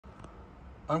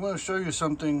I'm going to show you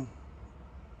something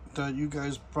that you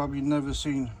guys probably never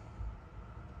seen,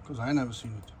 because I never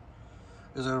seen it.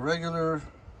 It's a regular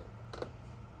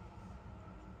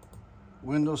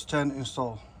Windows 10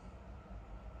 install.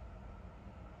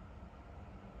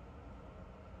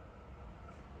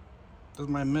 This is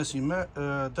my messy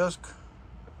desk.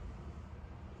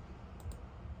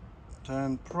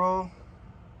 10 Pro.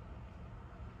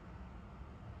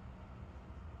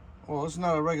 Well, it's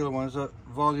not a regular one, it's a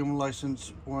volume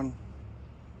license one.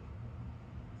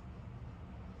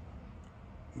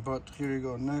 But here you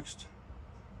go, next.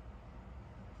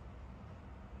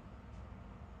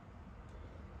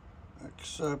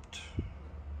 Accept.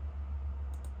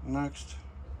 Next.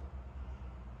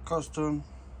 Custom.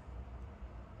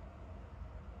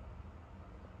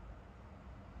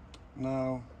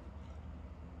 Now,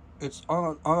 it's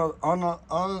on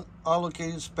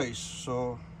unallocated space,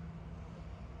 so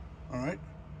alright,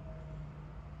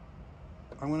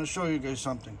 I'm going to show you guys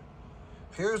something.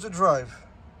 Here's the drive.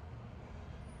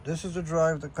 This is the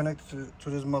drive that connected to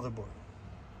this motherboard.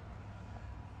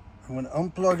 I'm going to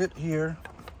unplug it here.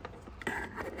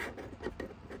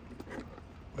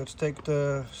 Let's take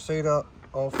the SATA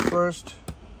off first.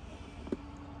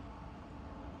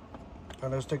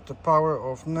 And let's take the power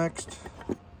off next.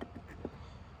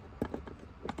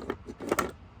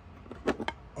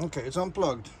 Okay, it's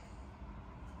unplugged.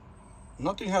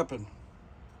 Nothing happened.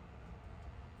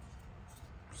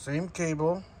 Same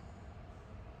cable.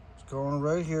 It's going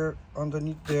right here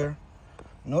underneath there.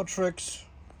 No tricks.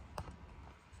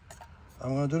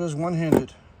 I'm gonna do this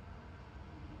one-handed.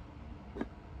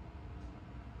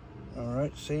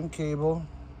 Alright, same cable.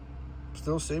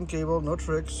 Still same cable, no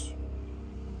tricks.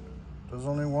 There's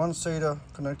only one SATA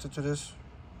connected to this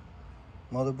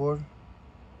motherboard.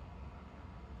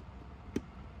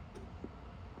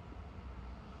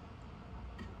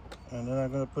 And then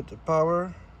I'm going to put the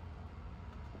power.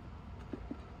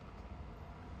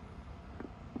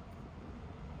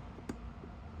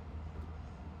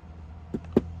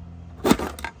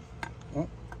 Oh,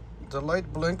 the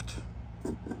light blinked.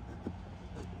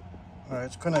 Alright,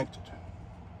 it's connected.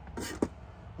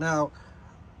 Now,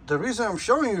 the reason I'm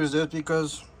showing you is this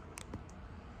because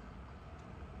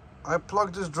I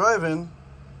plugged this drive in,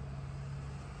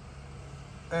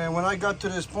 and when I got to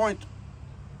this point,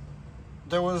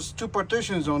 there was two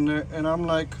partitions on there, and I'm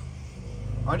like,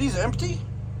 are these empty?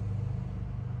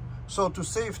 So to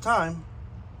save time,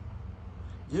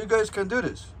 you guys can do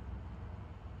this.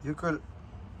 You could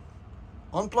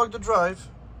unplug the drive,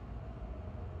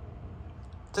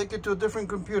 take it to a different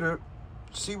computer,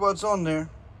 see what's on there,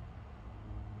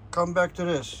 come back to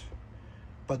this.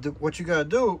 But what you gotta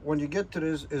do when you get to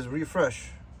this is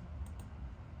refresh.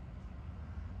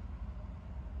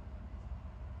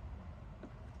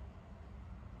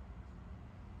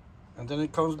 And then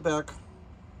it comes back,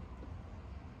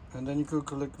 and then you could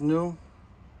click new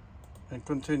and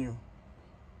continue.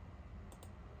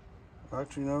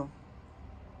 Actually, no.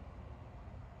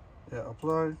 Yeah,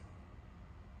 apply.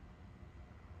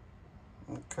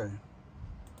 Okay.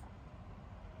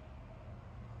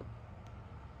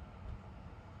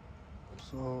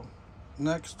 So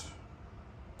next,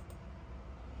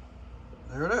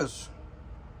 there it is.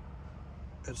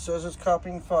 It says it's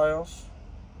copying files.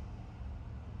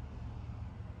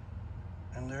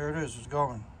 And there it is, it's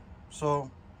going.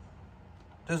 So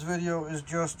this video is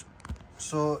just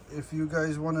so if you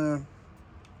guys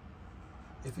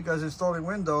installing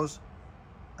Windows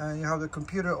and you have the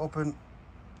computer open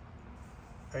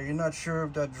and you're not sure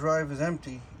if that drive is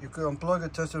empty, you could unplug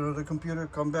it, test it on the computer,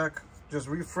 come back, just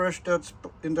refresh that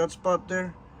in that spot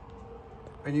there,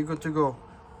 and you're good to go.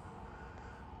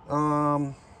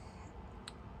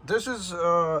 This is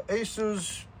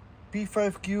ASUS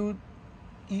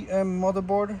P5Q-EM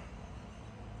motherboard.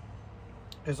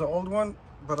 It's an old one,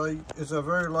 but it's a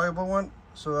very reliable one,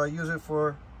 so I use it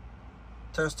for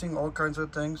testing all kinds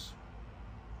of things.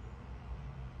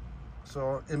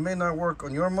 So it may not work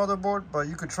on your motherboard, but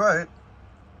you could try it.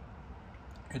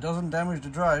 It doesn't damage the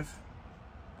drive.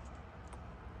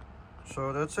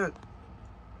 So that's it.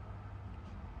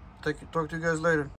 Talk to you guys later.